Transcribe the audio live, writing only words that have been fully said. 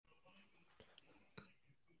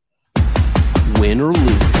win or lose,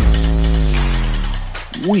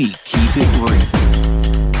 we keep it real.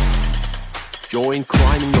 Join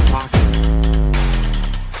Climbing the Pocket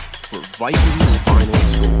for Vikings final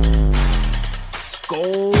score.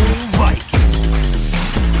 Skol Vikings!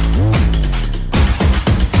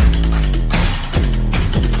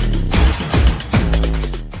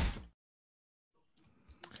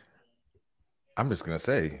 I'm just going to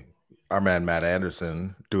say, our man Matt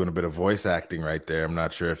Anderson doing a bit of voice acting right there. I'm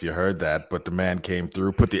not sure if you heard that, but the man came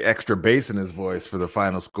through, put the extra bass in his voice for the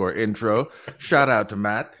final score intro. Shout out to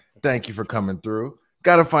Matt. Thank you for coming through.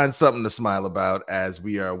 Got to find something to smile about as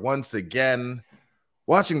we are once again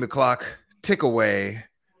watching the clock tick away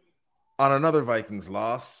on another Vikings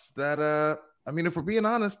loss that, if we're being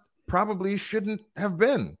honest, probably shouldn't have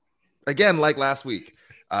been. Again, like last week,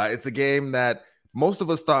 it's a game that most of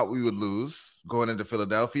us thought we would lose going into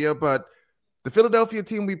Philadelphia, but the Philadelphia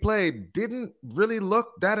team we played didn't really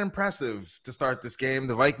look that impressive to start this game.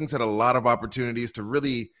 The Vikings had a lot of opportunities to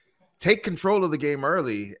really take control of the game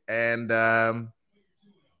early and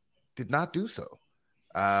did not do so.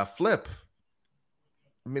 Flip.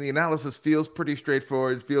 The analysis feels pretty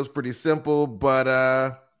straightforward, feels pretty simple, but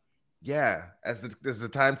as the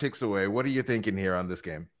time ticks away, what are you thinking here on this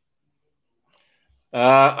game?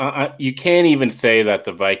 You can't even say that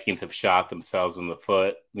the Vikings have shot themselves in the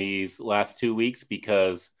foot these last 2 weeks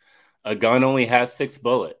because a gun only has 6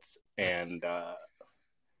 bullets. And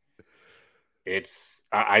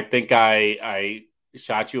I think I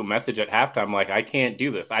shot you a message at halftime like, I can't do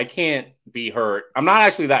this. I can't be hurt. I'm not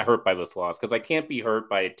actually that hurt by this loss because I can't be hurt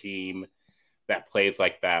by a team that plays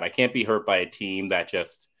like that. I can't be hurt by a team that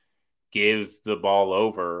just gives the ball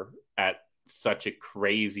over at such a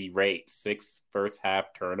crazy rate. 6 first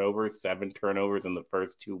half turnovers, 7 turnovers in the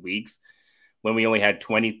first 2 weeks when we only had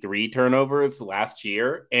 23 turnovers last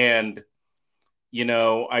year. And,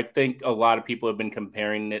 I think a lot of people have been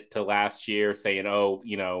comparing it to last year saying,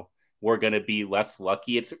 we're going to be less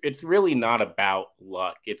lucky. It's really not about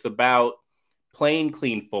luck. It's about playing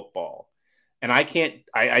clean football. And I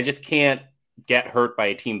just can't get hurt by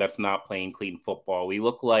a team that's not playing clean football. We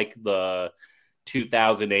look like the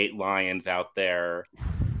 2008 Lions out there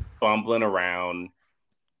bumbling around,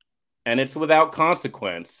 and it's without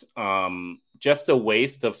consequence. Just a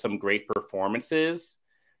waste of some great performances.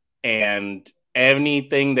 And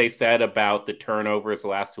anything they said about the turnovers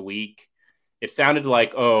last week, it sounded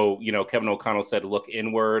like, Kevin O'Connell said, look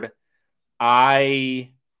inward.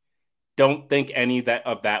 I don't think any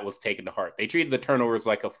of that was taken to heart. They treated the turnovers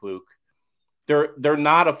like a fluke. They're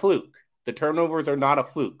not a fluke. The turnovers are not a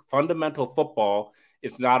fluke. Fundamental football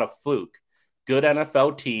is not a fluke. Good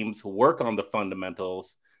NFL teams work on the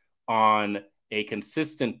fundamentals on a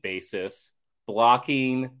consistent basis,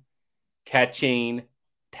 blocking, catching,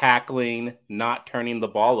 tackling, not turning the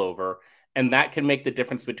ball over. And that can make the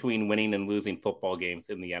difference between winning and losing football games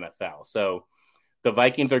in the NFL. So the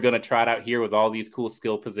Vikings are going to try it out here with all these cool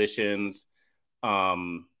skill positions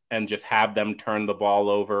and just have them turn the ball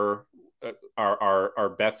over.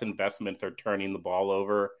 Our best investments are turning the ball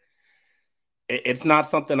over. It's not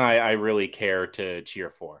something I really care to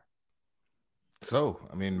cheer for. So,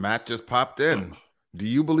 Matt just popped in. Do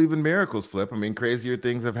you believe in miracles, Flip? Crazier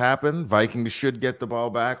things have happened. Vikings should get the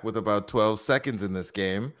ball back with about 12 seconds in this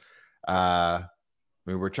game.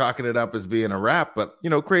 We're chalking it up as being a wrap, but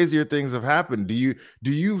crazier things have happened. Do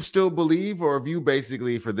you still believe, or have you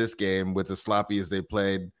basically for this game, with as sloppy as they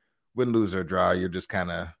played, win, lose, or draw, you're just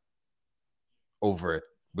kind of over it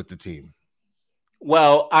with the team?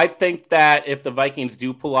 Well, I think that if the Vikings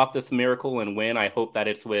do pull off this miracle and win, I hope that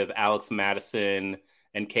it's with Alex Madison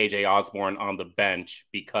and KJ Osborne on the bench,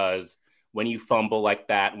 because when you fumble like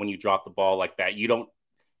that, when you drop the ball like that, you don't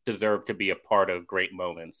deserve to be a part of great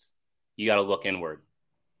moments. You got to look inward.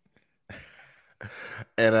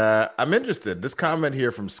 And I'm interested. This comment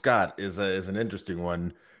here from Scott is an interesting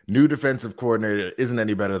one. New defensive coordinator isn't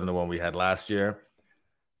any better than the one we had last year.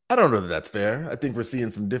 I don't know that that's fair. I think we're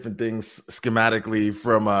seeing some different things schematically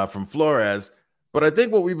from Flores, but I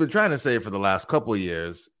think what we've been trying to say for the last couple of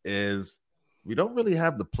years is we don't really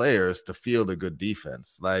have the players to field a good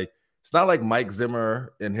defense. Like, it's not like Mike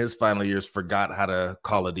Zimmer in his final years forgot how to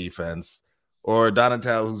call a defense, or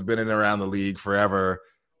Donatel, who's been in and around the league forever,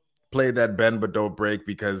 played that bend but don't break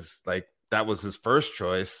because that was his first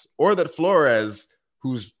choice, or that Flores,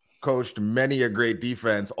 who's coached many a great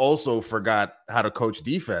defense, also forgot how to coach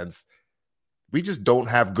defense. We just don't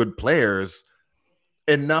have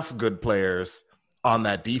enough good players on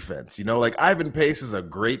that defense. Ivan Pace is a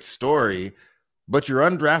great story, but your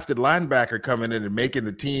undrafted linebacker coming in and making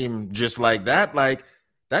the team just like that,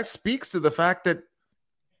 that speaks to the fact that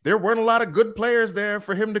there weren't a lot of good players there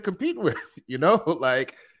for him to compete with,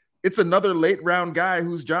 like it's another late round guy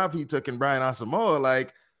whose job he took in Brian Asamoah.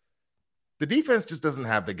 Like the defense just doesn't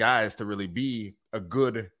have the guys to really be a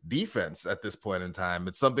good defense at this point in time.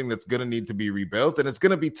 It's something that's going to need to be rebuilt, and it's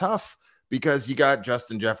going to be tough because you got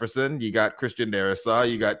Justin Jefferson, you got Christian Darrisaw,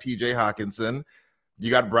 you got TJ Hawkinson, you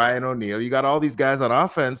got Brian O'Neill, you got all these guys on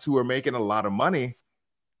offense who are making a lot of money.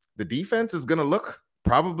 The defense is going to look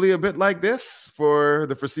probably a bit like this for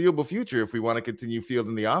the foreseeable future if we want to continue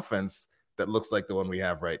fielding the offense that looks like the one we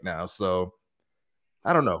have right now. So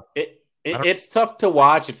I don't know. It's tough to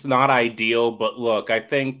watch. It's not ideal, but look, I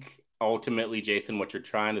think ultimately, Jason, what you're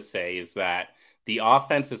trying to say is that the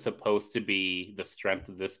offense is supposed to be the strength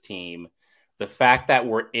of this team. The fact that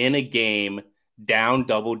we're in a game down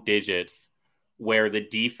double digits where the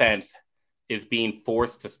defense is being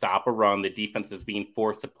forced to stop a run, the defense is being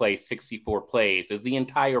forced to play 64 plays is the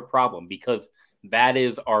entire problem, because that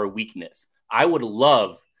is our weakness. I would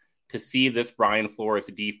love to see this Brian Flores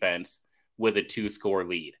defense with a 2-score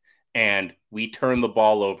lead. And we turn the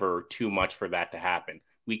ball over too much for that to happen.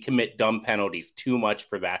 We commit dumb penalties too much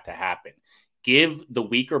for that to happen. Give the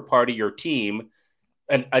weaker part of your team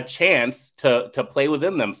a chance to play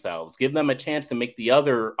within themselves. Give them a chance to make the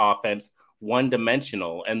other offense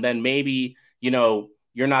one-dimensional. And then maybe,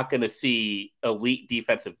 you're not going to see elite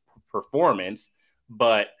defensive performance,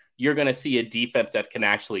 but you're going to see a defense that can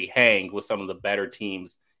actually hang with some of the better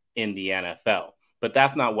teams in the NFL. But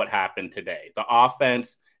that's not what happened today. The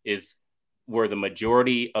offense is where the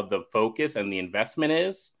majority of the focus and the investment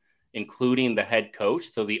is, including the head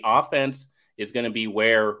coach. So the offense is going to be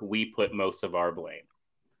where we put most of our blame.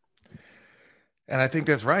 And I think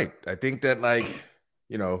that's right. I think that,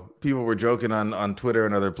 people were joking on Twitter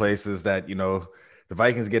and other places that, the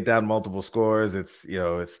Vikings get down multiple scores. It's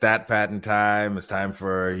stat pattern time. It's time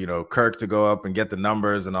for, Kirk to go up and get the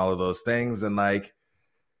numbers and all of those things. And I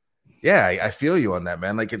feel you on that,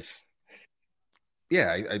 man. I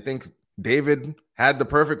think David had the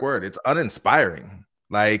perfect word. It's uninspiring.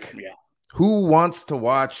 Who wants to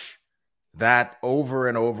watch that over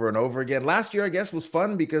and over and over again? Last year, I guess, was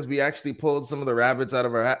fun because we actually pulled some of the rabbits out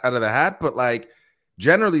of the hat. But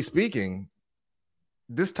generally speaking,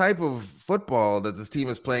 this type of football that this team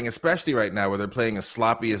is playing, especially right now where they're playing as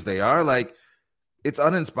sloppy as they are, it's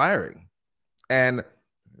uninspiring. And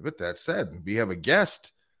with that said, we have a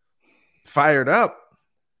guest fired up.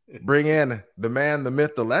 Bring in the man, the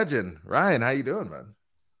myth, the legend. Ryan, how you doing, man?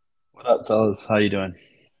 What up, fellas? How you doing?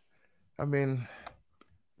 I mean,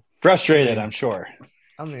 frustrated, I'm sure.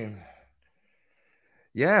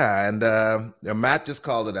 Yeah, and Matt just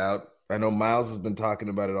called it out. I know Miles has been talking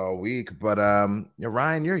about it all week, but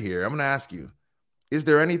Ryan, you're here. I'm going to ask you, is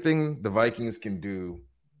there anything the Vikings can do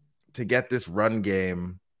to get this run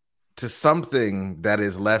game to something that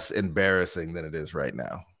is less embarrassing than it is right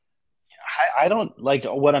now? I don't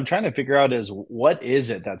what I'm trying to figure out is what is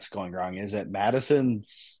it that's going wrong? Is it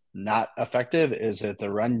Madison's not effective? Is it the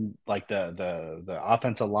run, the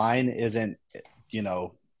offensive line isn't,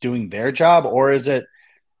 doing their job, or is it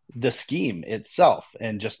the scheme itself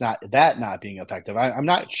and just not being effective? I'm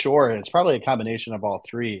not sure. It's probably a combination of all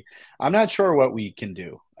three. I'm not sure what we can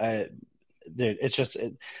do. It's just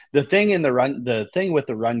the thing with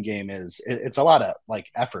the run game is it's a lot of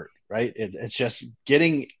effort, right? It's just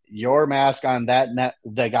getting your mask on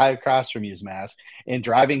the guy across from you's mask and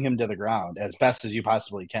driving him to the ground as best as you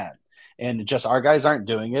possibly can. And just our guys aren't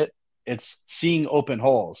doing it. It's seeing open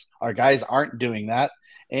holes. Our guys aren't doing that.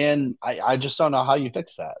 And I just don't know how you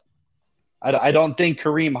fix that. I don't think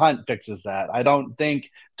Kareem Hunt fixes that. I don't think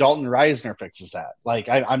Dalton Reisner fixes that.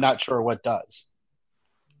 I'm not sure what does.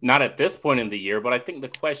 Not at this point in the year, but I think the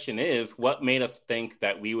question is, what made us think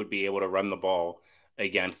that we would be able to run the ball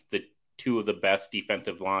against the two of the best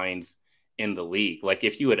defensive lines in the league?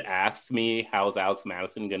 If you had asked me, how's Alex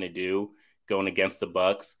Madison going to do going against the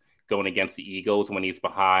Bucks, going against the Eagles when he's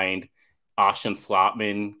behind Austin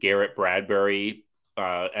Slotman, Garrett Bradbury,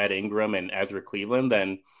 Ed Ingram, and Ezra Cleveland,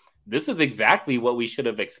 then this is exactly what we should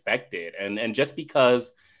have expected. And just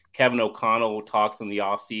because Kevin O'Connell talks in the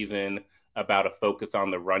offseason about a focus on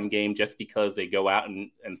the run game, just because they go out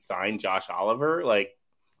and sign Josh Oliver,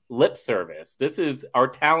 lip service. Our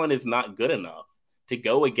talent is not good enough to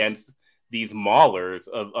go against these maulers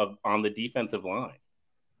of on the defensive line.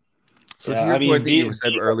 So to your point that you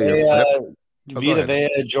said earlier, Flip. Vita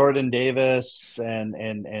Vea, Jordan Davis, and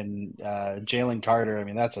Jalen Carter.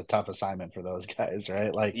 That's a tough assignment for those guys,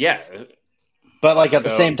 right? But at the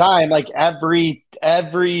same time,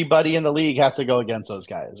 everybody in the league has to go against those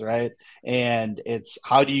guys, right? And it's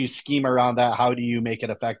how do you scheme around that? How do you make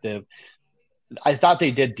it effective? I thought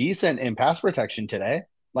they did decent in pass protection today.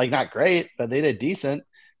 Like, not great, but they did decent.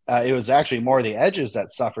 It was actually more the edges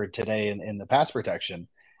that suffered today in the pass protection.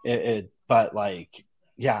 But like,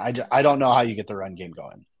 yeah, I don't know how you get the run game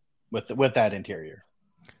going with that interior.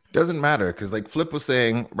 Doesn't matter because, like Flip was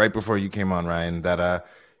saying right before you came on, Ryan, that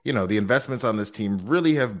the investments on this team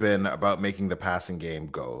really have been about making the passing game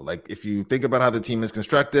go. Like, if you think about how the team is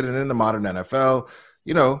constructed, and in the modern NFL,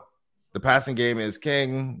 the passing game is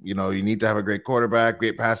king. You need to have a great quarterback,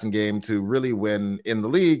 great passing game to really win in the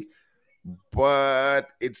league. But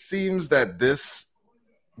it seems that this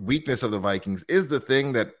weakness of the Vikings is the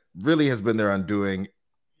thing that really has been their undoing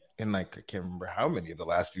in, like, I can't remember how many of the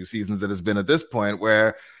last few seasons it has been at this point,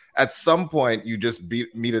 where at some point you just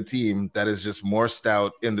meet a team that is just more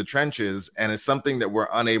stout in the trenches, and it's something that we're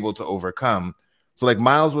unable to overcome. So, like,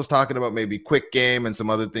 Miles was talking about maybe quick game and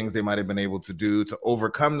some other things they might have been able to do to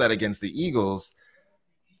overcome that against the Eagles.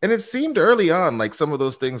 And it seemed early on like some of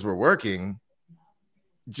those things were working.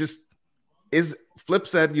 Just is Flip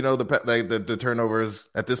said, the turnovers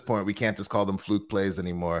at this point, we can't just call them fluke plays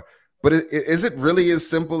anymore. But is it really as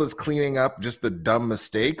simple as cleaning up just the dumb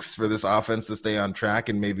mistakes for this offense to stay on track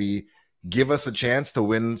and maybe give us a chance to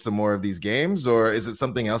win some more of these games? Or is it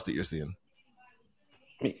something else that you're seeing?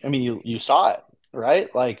 I mean, you saw it,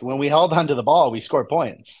 right? Like, when we held onto the ball, we scored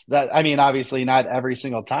points. Obviously not every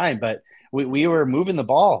single time, but we were moving the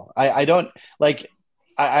ball. I don't like.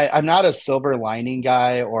 I'm not a silver lining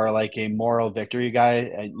guy or like a moral victory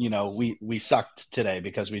guy. We sucked today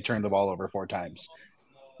because we turned the ball over 4 times.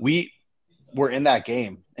 We were in that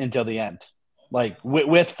game until the end, like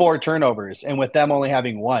with 4 turnovers and with them only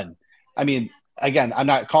having 1. I mean, again, I'm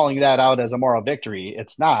not calling that out as a moral victory.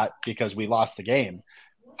 It's not, because we lost the game.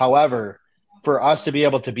 However, for us to be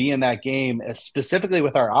able to be in that game, specifically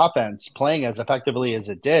with our offense playing as effectively as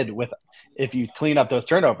it did, if you clean up those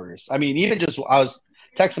turnovers, I mean, even just, I was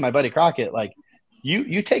texting my buddy Crockett, like,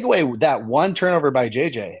 you take away that 1 turnover by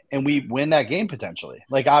JJ and we win that game potentially.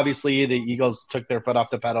 Like, obviously the Eagles took their foot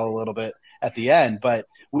off the pedal a little bit at the end, but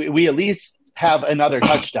we at least have another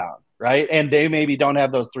touchdown, right? And they maybe don't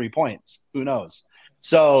have those 3 points. Who knows?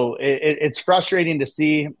 So it's frustrating to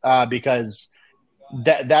see because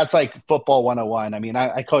that's like football 101. I mean,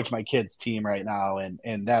 I coach my kids' team right now, and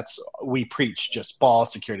we preach just ball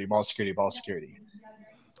security, ball security, ball security.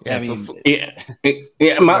 Yeah,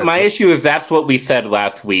 my issue is that's what we said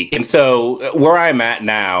last week. And so where I'm at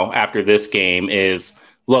now after this game is,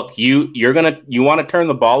 look, you want to turn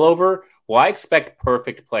the ball over? Well, I expect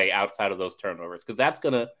perfect play outside of those turnovers, because that's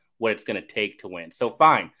what it's gonna take to win. So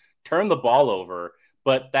fine, turn the ball over,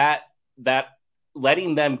 but that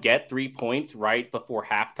letting them get 3 points right before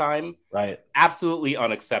halftime, right? Absolutely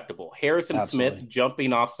unacceptable. Harrison Smith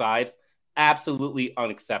jumping off sides, absolutely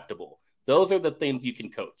unacceptable. Those are the things you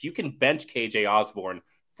can coach. You can bench KJ Osborne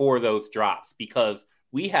for those drops because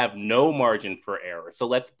we have no margin for error. So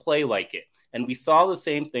let's play like it. And we saw the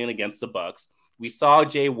same thing against the Bucs. We saw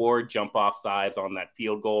Jay Ward jump off sides on that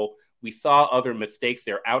field goal. We saw other mistakes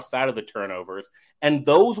there outside of the turnovers, and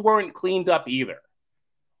those weren't cleaned up either.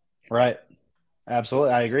 Right.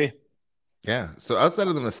 Absolutely. I agree. Yeah. So outside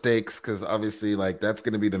of the mistakes, because obviously, like, that's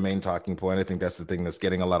going to be the main talking point. I think that's the thing that's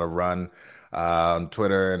getting a lot of run on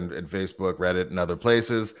Twitter and Facebook, Reddit, and other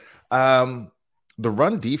places. The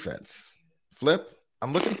run defense. Flip,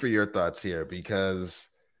 I'm looking for your thoughts here, because,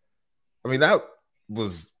 I mean, that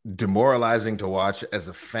was demoralizing to watch as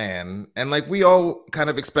a fan. And, like, we all kind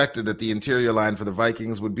of expected that the interior line for the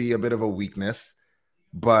Vikings would be a bit of a weakness.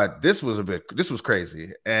 But this was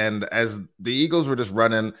crazy. And as the Eagles were just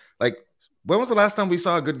running, like, when was the last time we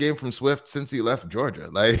saw a good game from Swift since he left Georgia?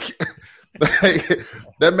 Like,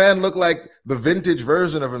 that man looked like the vintage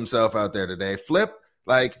version of himself out there today. Flip,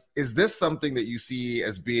 like, is this something that you see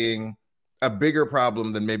as being a bigger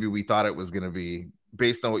problem than maybe we thought it was going to be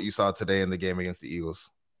based on what you saw today in the game against the Eagles?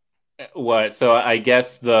 What? So I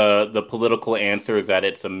guess the political answer is that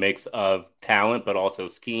it's a mix of talent, but also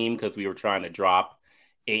scheme, because we were trying to drop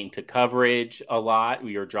 8 into coverage a lot.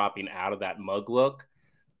 We were dropping out of that mug look.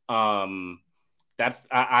 That's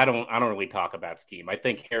I don't really talk about scheme. I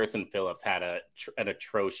think Harrison Phillips had an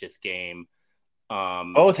atrocious game.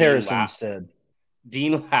 Both Harrisons did.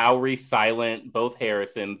 Dean Lowry silent. Both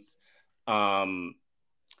Harrisons.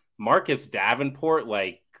 Marcus Davenport,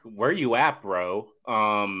 like, where you at, bro?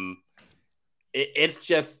 It's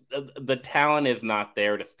just the talent is not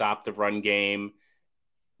there to stop the run game.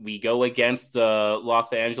 We go against the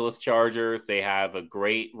Los Angeles Chargers. They have a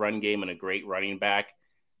great run game and a great running back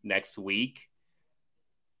next week.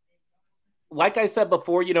 Like I said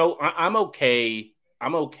before, I'm okay.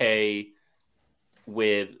 I'm okay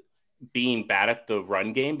with being bad at the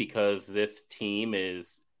run game because this team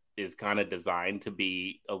is is kind of designed to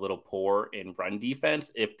be a little poor in run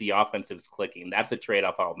defense if the offense is clicking. That's a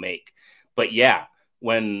trade-off I'll make. But yeah,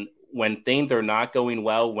 when things are not going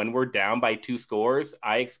well, when we're down by 2 scores,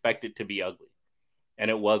 I expect it to be ugly. And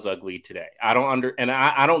it was ugly today. I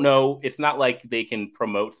don't know. It's not like they can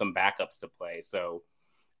promote some backups to play. So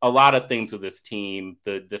a lot of things with this team,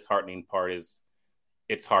 the disheartening part is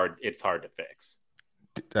it's hard to fix.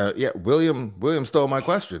 William stole my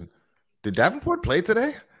question. Did Davenport play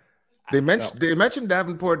today? They mentioned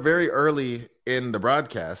Davenport very early in the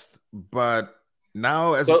broadcast, but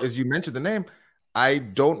now as you mentioned the name, I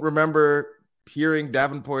don't remember hearing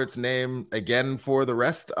Davenport's name again for the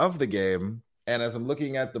rest of the game. And as I'm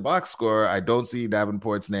looking at the box score, I don't see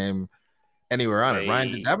Davenport's name anywhere on it.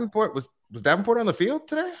 Ryan, was Davenport on the field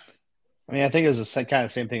today? I mean, I think it was the kind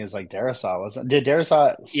of same thing as like Darisaw, wasn't it? Did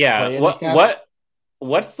Darisaw play any snaps?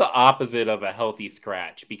 What's the opposite of a healthy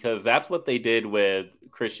scratch? Because that's what they did with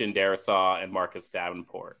Christian Darisaw and Marcus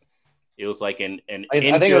Davenport. It was like an I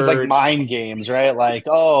think it was like mind games, right? Like,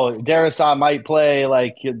 oh, Darisaw might play.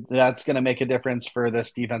 Like, that's going to make a difference for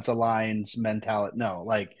this defensive line's mentality. No,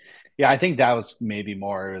 like, yeah, I think that was maybe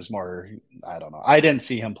more. It was more, I don't know. I didn't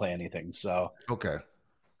see him play anything. So, okay.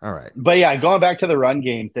 All right. But yeah, going back to the run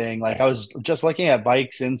game thing, like I was just looking at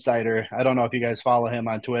Vikes Insider. I don't know if you guys follow him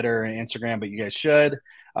on Twitter and Instagram, but you guys should.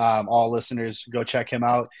 All listeners, go check him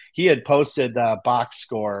out. He had posted the box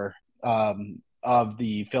score of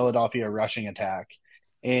the Philadelphia rushing attack,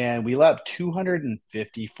 and we let up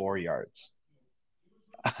 254 yards,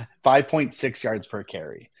 5.6 yards per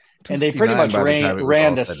carry. And they pretty much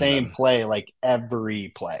ran the same play like every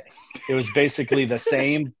play. It was basically the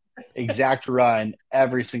same exact run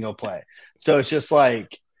every single play. So it's just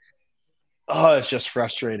like, it's just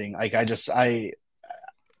frustrating. Like I don't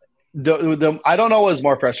know what was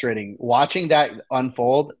more frustrating, watching that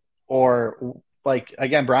unfold or like,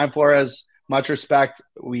 again, Brian Flores, much respect.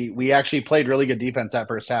 We actually played really good defense that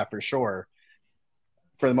first half for sure,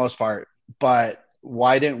 for the most part. But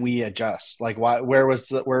why didn't we adjust? Like, where was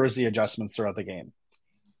the adjustments throughout the game?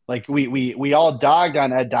 Like we all dogged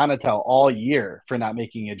on Ed Donatel all year for not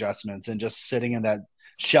making adjustments and just sitting in that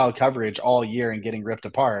shell coverage all year and getting ripped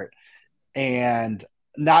apart. And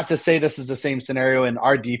not to say this is the same scenario, and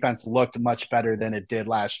our defense looked much better than it did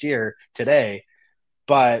last year today,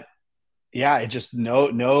 but yeah, it just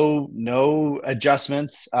no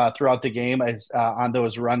adjustments throughout the game on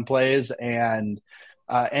those run plays, and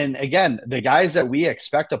again, the guys that we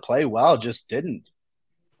expect to play well just didn't.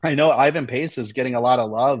 I know Ivan Pace is getting a lot of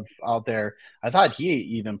love out there. I thought he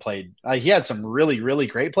even played. He had some really, really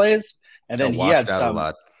great plays, and then he had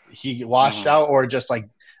some. He washed out, or just like,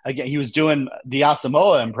 again, he was doing the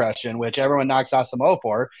Asamoah impression, which everyone knocks Asamoah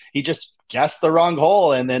for. He just guessed the wrong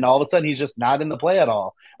hole, and then all of a sudden he's just not in the play at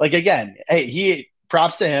all. Like, again, hey, he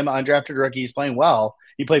props to him, undrafted rookie. He's playing well.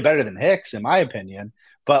 He played better than Hicks, in my opinion.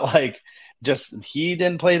 But like, just he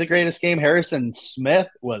didn't play the greatest game. Harrison Smith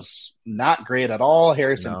was not great at all.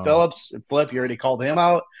 Phillips, Flip, you already called him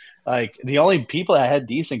out. Like, the only people that had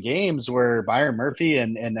decent games were Byron Murphy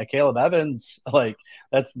and Caleb Evans. Like,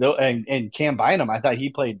 and Cam Bynum. I thought he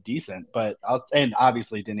played decent, and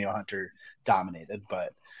obviously Danielle Hunter dominated.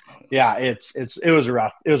 But yeah, it was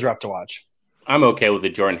rough. It was rough to watch. I'm okay with the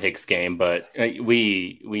Jordan Hicks game, but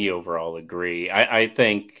we overall agree. I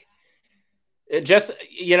think. It just,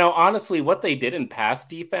 honestly, what they did in pass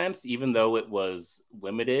defense, even though it was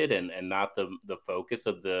limited and not the focus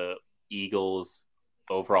of the Eagles'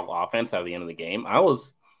 overall offense at the end of the game, I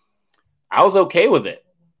was okay with it.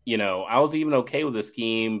 I was even okay with the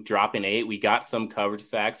scheme dropping 8. We got some coverage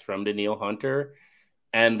sacks from Danielle Hunter,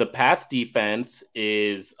 and the pass defense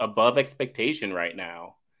is above expectation right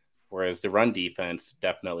now, whereas the run defense,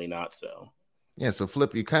 definitely not so. Yeah, so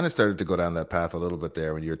Flip, you kind of started to go down that path a little bit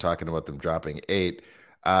there when you were talking about them dropping 8.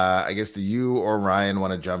 I guess do you or Ryan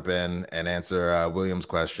want to jump in and answer William's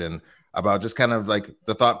question about just kind of like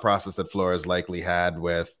the thought process that Flores likely had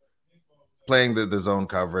with playing the zone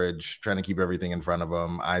coverage, trying to keep everything in front of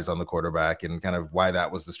him, eyes on the quarterback, and kind of why that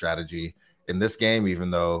was the strategy in this game,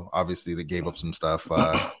 even though obviously they gave up some stuff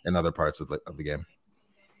in other parts of the game?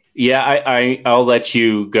 Yeah, I'll let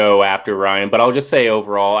you go after Ryan, but I'll just say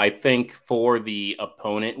overall, I think for the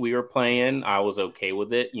opponent we were playing, I was okay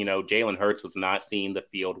with it. Jalen Hurts was not seeing the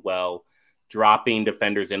field well. Dropping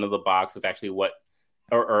defenders into the box is actually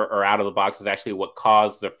or out of the box is actually what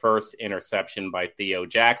caused the first interception by Theo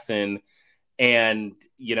Jackson. And,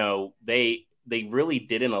 they really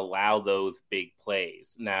didn't allow those big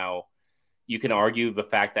plays. Now, you can argue the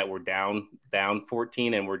fact that we're down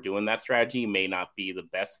 14 and we're doing that strategy may not be the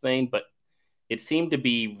best thing, but it seemed to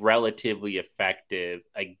be relatively effective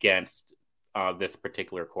against this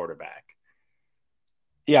particular quarterback.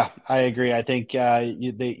 Yeah, I agree. I think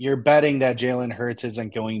you're betting that Jalen Hurts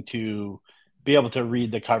isn't going to be able to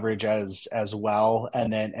read the coverage as well,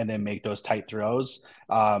 and then make those tight throws.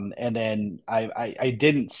 And then I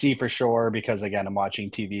didn't see for sure because again I'm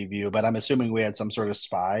watching TV view, but I'm assuming we had some sort of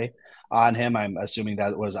spy on him. I'm assuming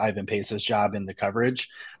that was Ivan Pace's job in the coverage,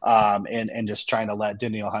 and just trying to let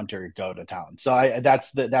Daniel Hunter go to town. So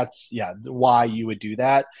that's why you would do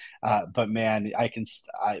that. But man,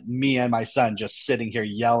 me and my son just sitting here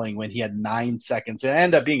yelling when he had 9 seconds. It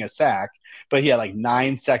ended up being a sack, but he had like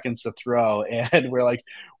 9 seconds to throw, and we're like,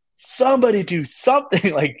 somebody do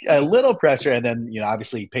something, like a little pressure. And then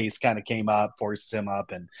obviously Pace kind of came up, forced him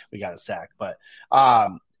up, and we got a sack. But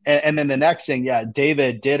and then the next thing,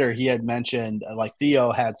 David Ditter, he had mentioned like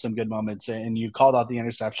Theo had some good moments, and you called out the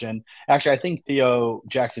interception. Actually, I think Theo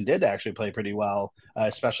Jackson did actually play pretty well,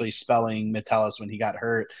 especially spelling Metellus when he got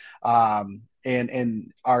hurt.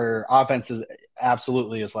 And our offense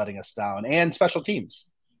absolutely is letting us down, and special teams,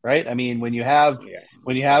 right? I mean, when you have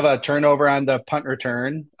a turnover on the punt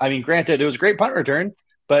return, I mean, granted, it was a great punt return,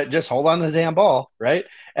 but just hold on to the damn ball, right?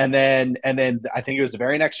 And then I think it was the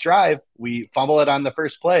very next drive, we fumble it on the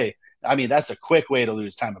first play. I mean, that's a quick way to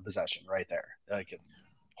lose time of possession right there. Like,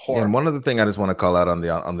 horrible. And one other thing I just want to call out on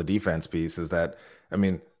the defense piece is that, I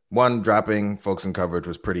mean, one, dropping folks in coverage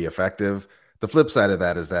was pretty effective. The flip side of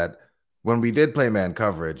that is that when we did play man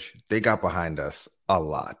coverage, they got behind us a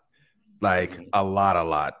lot. Like a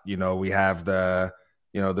lot. We have the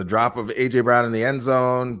drop of AJ Brown in the end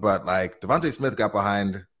zone, but like Devontae Smith got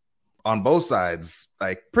behind on both sides.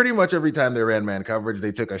 Like pretty much every time they ran man coverage,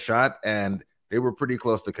 they took a shot and they were pretty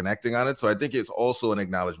close to connecting on it. So I think it's also an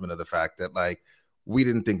acknowledgement of the fact that like we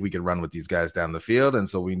didn't think we could run with these guys down the field. And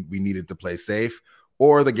so we needed to play safe,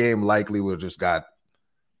 or the game likely would have just got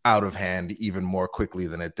out of hand even more quickly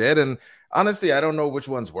than it did. And honestly, I don't know which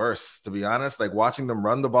one's worse, to be honest, like watching them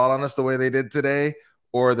run the ball on us the way they did today,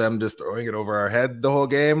 or them just throwing it over our head the whole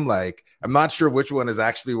game. Like, I'm not sure which one is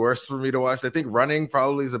actually worse for me to watch. I think running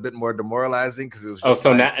probably is a bit more demoralizing because it was just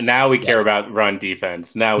now we care about run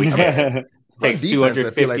defense. Now we care. Takes 253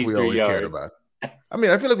 I feel like we always yards. cared about. I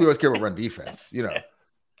mean, I feel like we always care about run defense,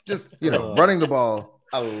 just, running the ball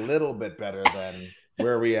a little bit better than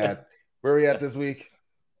where are we at this week?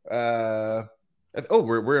 We're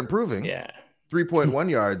improving. 3.1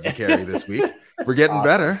 yards a carry this week. We're getting awesome.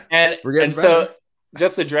 Better. We're getting better. So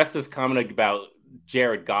just address this comment about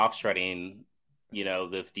Jared Goff shredding,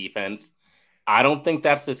 this defense. I don't think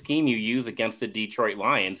that's the scheme you use against the Detroit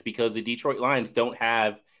Lions, because the Detroit Lions don't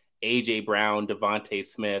have AJ Brown, Devontae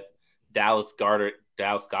Smith, Dallas Goedert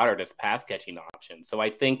as pass catching options. So I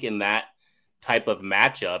think in that type of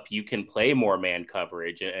matchup, you can play more man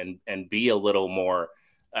coverage and be a little more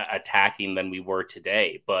attacking than we were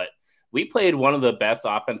today. But we played one of the best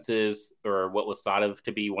offenses, or what was thought of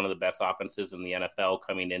to be one of the best offenses in the NFL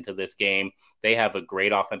coming into this game. They have a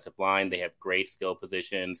great offensive line. They have great skill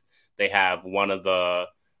positions. They have one of the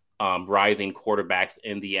rising quarterbacks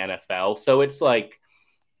in the NFL. So it's like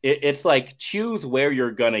choose where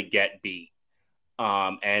you're going to get beat.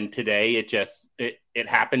 And today it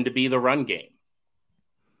happened to be the run game.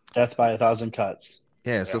 Death by 1,000 cuts.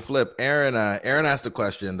 Yeah, so Flip, Aaron asked a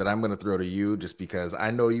question that I'm going to throw to you just because I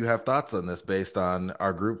know you have thoughts on this based on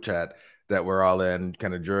our group chat that we're all in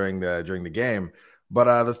kind of during the game.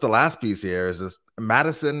 But that's the last piece here is this: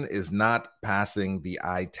 Madison is not passing the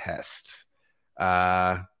eye test.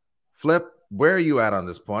 Flip, where are you at on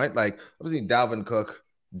this point? Like, obviously Dalvin Cook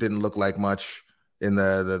didn't look like much in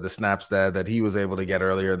the snaps that he was able to get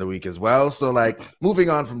earlier in the week as well. So like moving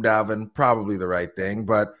on from Dalvin, probably the right thing,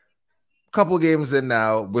 but couple games in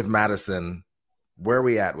now with Madison, where are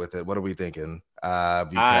we at with it? What are we thinking? Because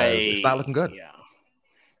it's not looking good.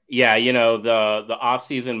 Yeah. The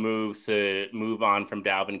offseason moves to move on from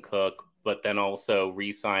Dalvin Cook, but then also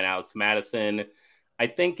re-sign Alex Madison. I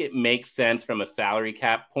think it makes sense from a salary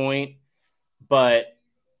cap point, but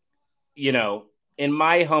in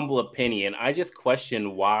my humble opinion, I just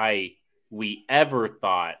question why we ever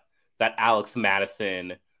thought that Alex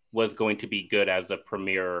Madison was going to be good as a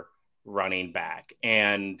premier running back.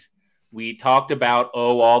 And we talked about,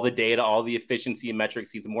 all the data, all the efficiency and metrics.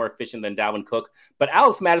 He's more efficient than Dalvin Cook. But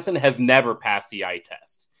Alex Madison has never passed the eye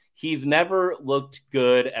test. He's never looked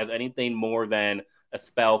good as anything more than a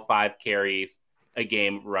spell 5 carries a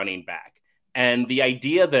game running back. And the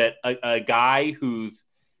idea that a guy who's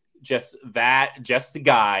just a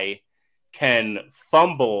guy can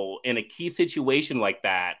fumble in a key situation like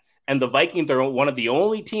that, and the Vikings are one of the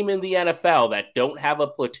only team in the NFL that don't have a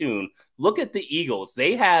platoon. Look at the Eagles.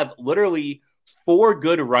 They have literally 4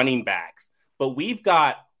 good running backs, but we've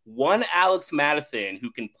got one Alex Madison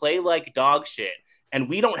who can play like dog shit, and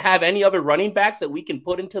we don't have any other running backs that we can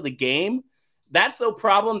put into the game, that's a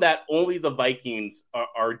problem that only the Vikings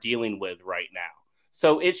are dealing with right now.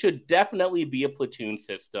 So it should definitely be a platoon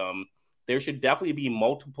system. There should definitely be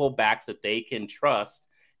multiple backs that they can trust,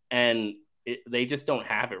 and they just don't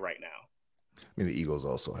have it right now. I mean, the Eagles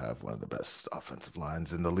also have one of the best offensive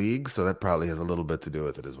lines in the league, so that probably has a little bit to do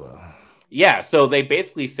with it as well. Yeah, so they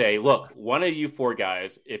basically say, look, one of you four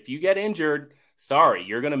guys, if you get injured, sorry,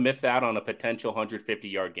 you're going to miss out on a potential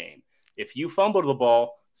 150-yard game. If you fumble the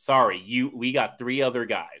ball, sorry, we got three other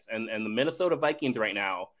guys. And the Minnesota Vikings right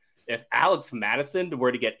now, if Alex Madison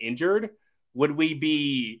were to get injured, we'd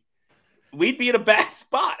be in a bad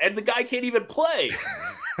spot, and the guy can't even play.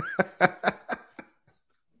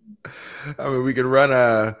 I mean, we could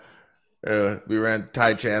run we ran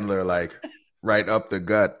Ty Chandler like right up the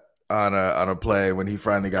gut on a play when he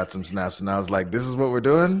finally got some snaps, and I was like, this is what we're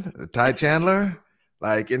doing? Ty Chandler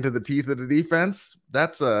like into the teeth of the defense?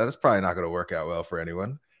 That's probably not going to work out well for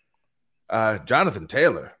anyone. Jonathan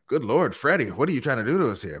Taylor, good Lord, Freddie, what are you trying to do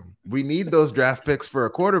to us here? We need those draft picks for a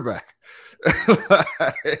quarterback.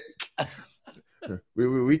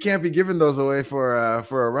 we can't be giving those away for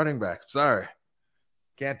a running back. Sorry,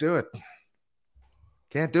 can't do it.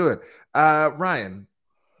 Ryan,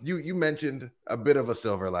 you mentioned a bit of a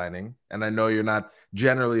silver lining, and I know you're not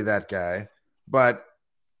generally that guy, but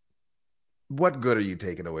what good are you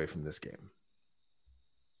taking away from this game?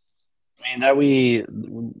 I mean, that we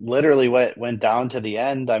literally went down to the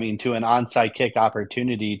end. I mean, to an onside kick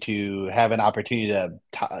opportunity to have an opportunity to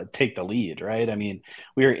take the lead, right? I mean,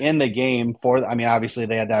 we were in the game obviously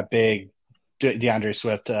they had that big DeAndre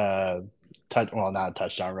Swift not a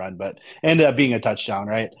touchdown run, but ended up being a touchdown,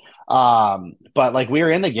 right? But like we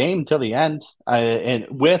were in the game till the end, and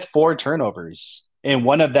with 4 turnovers, and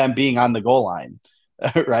one of them being on the goal line,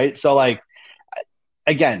 right? So like,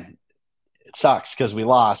 again, it sucks because we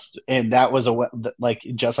lost, and that was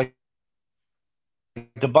just like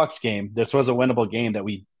the Bucks game. This was a winnable game that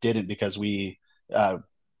we didn't because we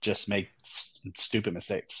just make stupid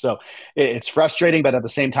mistakes. So it's frustrating, but at the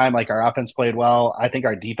same time, like our offense played well. I think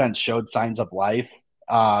our defense showed signs of life.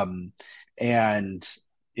 And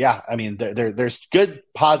yeah, I mean, there's good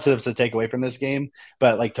positives to take away from this game,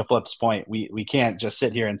 but like to Flip's point, we can't just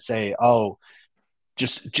sit here and say, oh,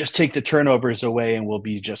 just take the turnovers away and we'll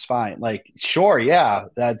be just fine. Like, sure, yeah,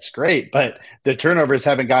 that's great, but the turnovers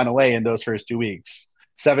haven't gone away in those first 2 weeks.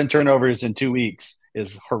 7 turnovers in 2 weeks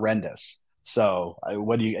is horrendous. So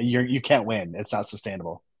you can't win. It's not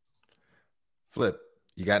sustainable. Flip,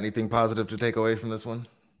 you got anything positive to take away from this one?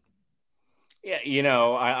 Yeah,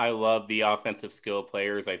 I love the offensive skill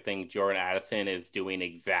players. I think Jordan Addison is doing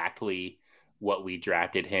exactly what we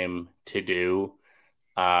drafted him to do.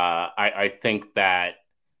 I think that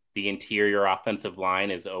the interior offensive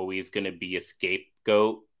line is always going to be a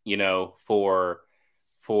scapegoat,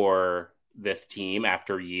 for this team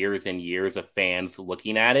after years and years of fans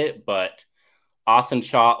looking at it. But Austin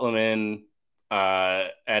Schottelman,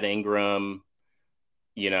 Ed Ingram,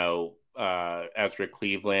 Ezra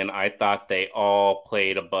Cleveland, I thought they all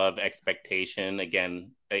played above expectation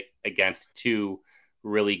again against 2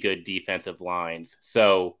 really good defensive lines.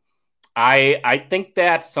 So I think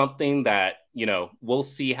that's something that, we'll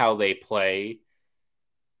see how they play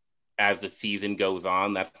as the season goes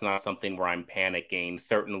on. That's not something where I'm panicking.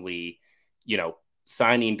 Certainly,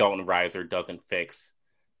 signing Dalton Reiser doesn't fix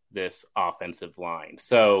this offensive line.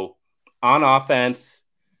 So on offense,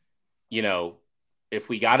 if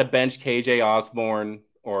we got to bench KJ Osborne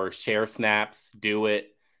or share snaps, do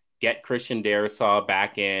it. Get Christian Darrisaw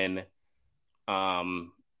back in,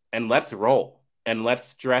 and let's roll. And let's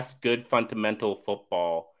stress good fundamental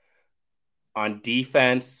football. On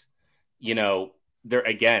defense,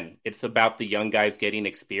 it's about the young guys getting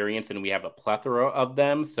experience, and we have a plethora of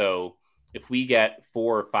them. So if we get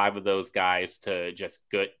 4 or 5 of those guys to just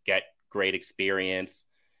get great experience,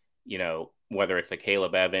 whether it's a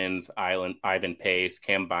Caleb Evans, Ivan Pace,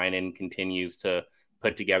 Cam Bynum continues to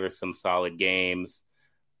put together some solid games.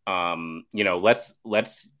 Let's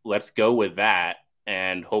go with that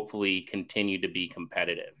and hopefully continue to be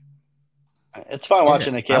competitive. It's fun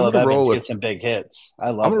watching a Caleb Evans get some big hits.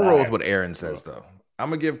 I love that. I'm going to roll with what Aaron says, though. I'm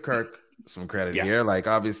going to give Kirk some credit here. Like,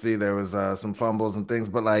 obviously, there was some fumbles and things,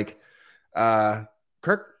 but, like,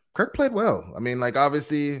 Kirk played well. I mean, like,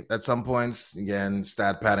 obviously, at some points, again,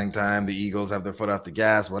 stat padding time, the Eagles have their foot off the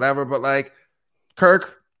gas, whatever. But, like,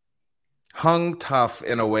 Kirk hung tough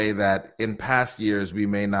in a way that in past years we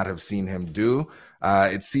may not have seen him do.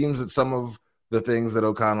 It seems that some of the things that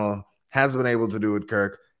O'Connell has been able to do with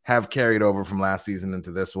Kirk have carried over from last season into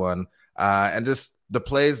this one. and just the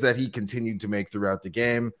plays that he continued to make throughout the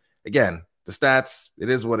game. Again, the stats, it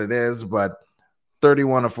is what it is, but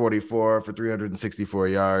 31 of 44 for 364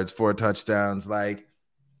 yards, 4 touchdowns. Like,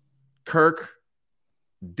 Kirk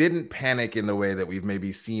didn't panic in the way that we've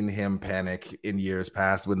maybe seen him panic in years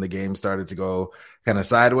past when the game started to go kind of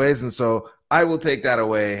sideways. And so I will take that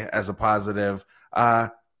away as a positive,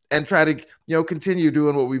 and try to, continue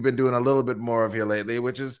doing what we've been doing a little bit more of here lately,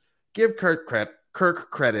 which is give Kirk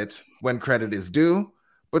credit when credit is due,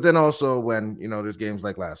 but then also when, there's games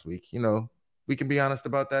like last week, we can be honest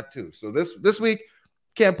about that too. So this week,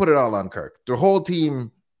 can't put it all on Kirk. The whole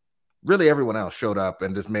team, really everyone else showed up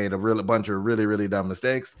and just made a bunch of really, really dumb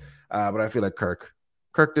mistakes. But I feel like Kirk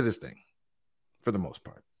did his thing for the most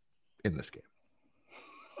part in this game.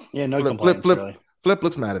 Yeah, no complaints, really. Flip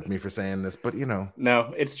looks mad at me for saying this, but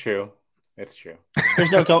No, it's true. It's true.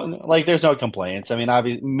 There's no complaints. I mean,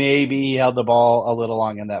 obviously, maybe he held the ball a little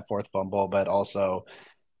long in that fourth fumble, but also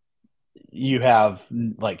you have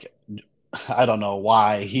I don't know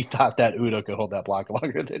why he thought that Udo could hold that block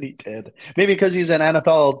longer than he did. Maybe because he's an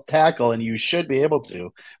NFL tackle and you should be able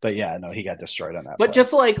to. But yeah, no, he got destroyed on that. But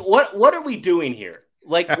just what are we doing here?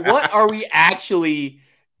 Like, what are we actually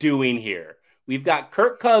doing here? We've got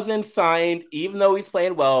Kirk Cousins signed, even though he's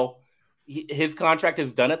playing well. His contract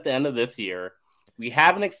is done at the end of this year. We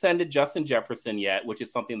haven't extended Justin Jefferson yet, which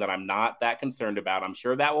is something that I'm not that concerned about. I'm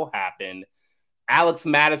sure that will happen. Alex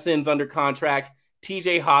Madison's under contract.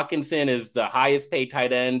 TJ Hawkinson is the highest paid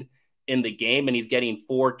tight end in the game, and he's getting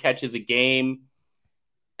 4 catches a game.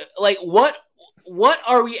 Like, what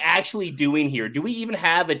are we actually doing here? Do we even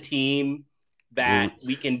have a team that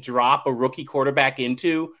we can drop a rookie quarterback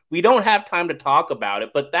into? We don't have time to talk about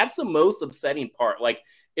it, but that's the most upsetting part. Like,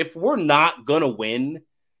 if we're not going to win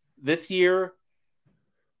this year,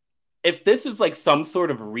 if this is like some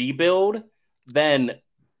sort of rebuild, then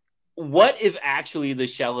what is actually the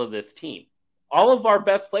shell of this team? All of our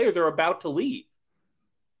best players are about to leave,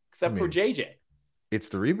 except for JJ. It's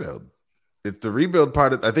the rebuild. It's the rebuild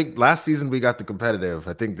part. I think last season we got the competitive.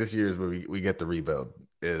 I think this year is where we get the rebuild.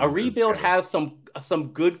 A rebuild has some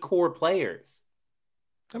good core players.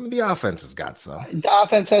 I mean, the offense has got some. The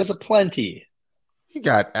offense has a plenty. You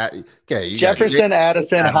got Jefferson,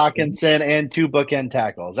 Addison, Hawkinson, and 2 bookend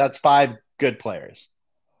tackles. That's 5 good players.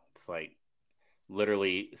 It's like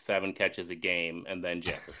literally 7 catches a game, and then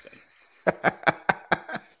Jefferson.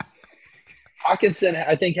 Hawkinson,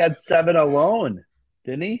 I think, had 7 alone,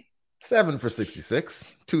 didn't he? 7 for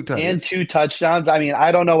 66, 2 touchdowns. And 2 touchdowns. I mean,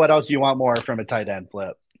 I don't know what else you want more from a tight end,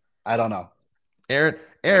 Flip. I don't know. Aaron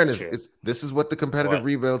this is what the competitive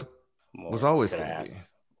rebuild was always going to be.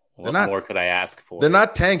 What more could I ask for? They're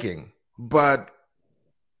not tanking, but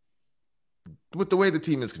with the way the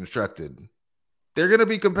team is constructed, they're going to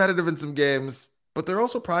be competitive in some games, but they're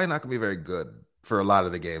also probably not going to be very good for a lot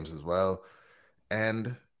of the games as well.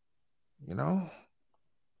 And,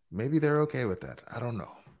 maybe they're okay with that. I don't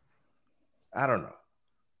know.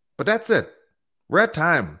 But that's it. We're at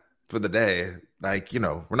time for the day. Like,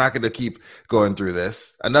 we're not going to keep going through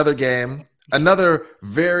this. Another game, another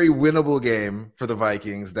very winnable game for the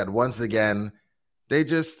Vikings that once again, they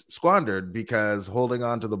just squandered because holding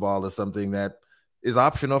on to the ball is something that is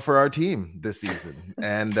optional for our team this season.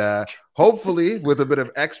 And hopefully with a bit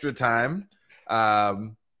of extra time,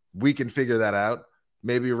 we can figure that out.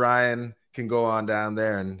 Maybe Ryan can go on down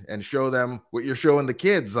there and show them what you're showing the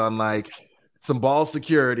kids on, like, some ball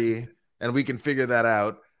security, and we can figure that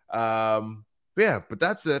out. But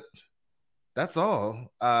that's it. That's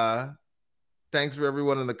all. Thanks for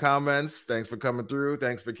everyone in the comments. Thanks for coming through.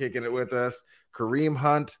 Thanks for kicking it with us. Kareem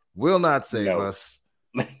Hunt will not save us.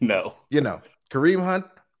 No. Kareem Hunt,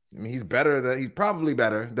 I mean, he's probably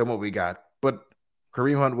better than what we got, but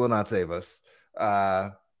Kareem Hunt will not save us.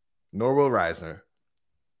 Nor will Reisner.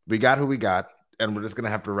 We got who we got, and we're just going to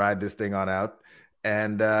have to ride this thing on out.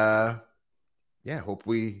 And hope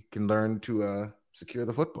we can learn to secure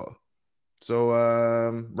the football. So,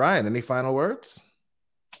 Ryan, any final words?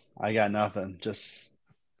 I got nothing. Just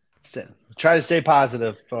try to stay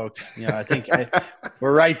positive, folks. I think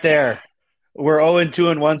we're right there. We're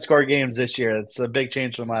 0-2 in 1-score games this year. It's a big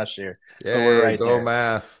change from last year. Yeah, we're right there.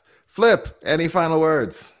 Math. Flip, any final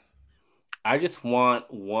words? I just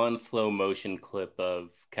want one slow motion clip of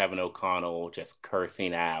Kevin O'Connell just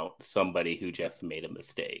cursing out somebody who just made a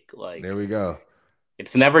mistake. Like, there we go.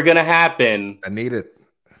 It's never going to happen. I need it.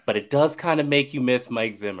 But it does kind of make you miss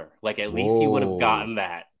Mike Zimmer. Like, at least he would have gotten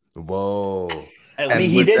that. Whoa. I mean,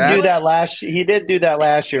 he did do that last year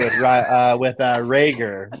with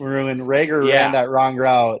Rager. When Rager ran that wrong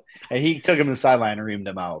route, and he took him to the sideline and reamed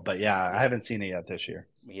him out. But yeah, I haven't seen it yet this year.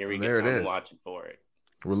 Here we go. I'm watching for it.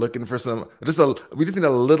 We're looking for we just need a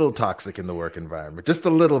little toxic in the work environment, just a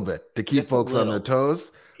little bit to keep Just a folks on their little.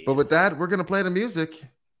 toes. But Yeah. with that, we're going to play the music.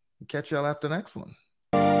 Catch y'all after the next one.